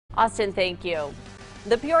Austin, thank you.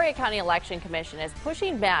 The Peoria County Election Commission is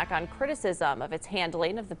pushing back on criticism of its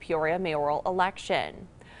handling of the Peoria mayoral election.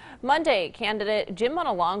 Monday, candidate Jim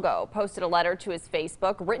Montelongo posted a letter to his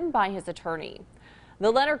Facebook written by his attorney.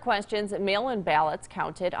 The letter questions mail-in ballots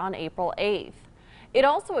counted on April 8th. It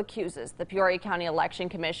also accuses the Peoria County Election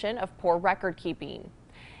Commission of poor record keeping.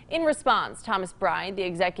 In response, Thomas Bride, the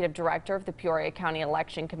executive director of the Peoria County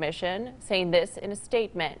Election Commission, saying this in a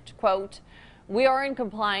statement, quote, "We are in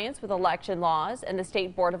compliance with election laws and the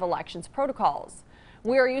State Board of Elections protocols.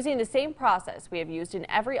 We are using the same process we have used in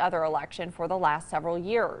every other election for the last several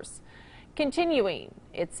years." Continuing,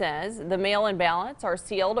 it says the mail-in ballots are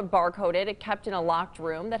sealed, barcoded, kept in a locked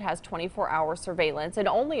room that has 24-hour surveillance and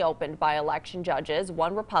only opened by election judges,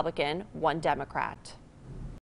 one Republican, one Democrat.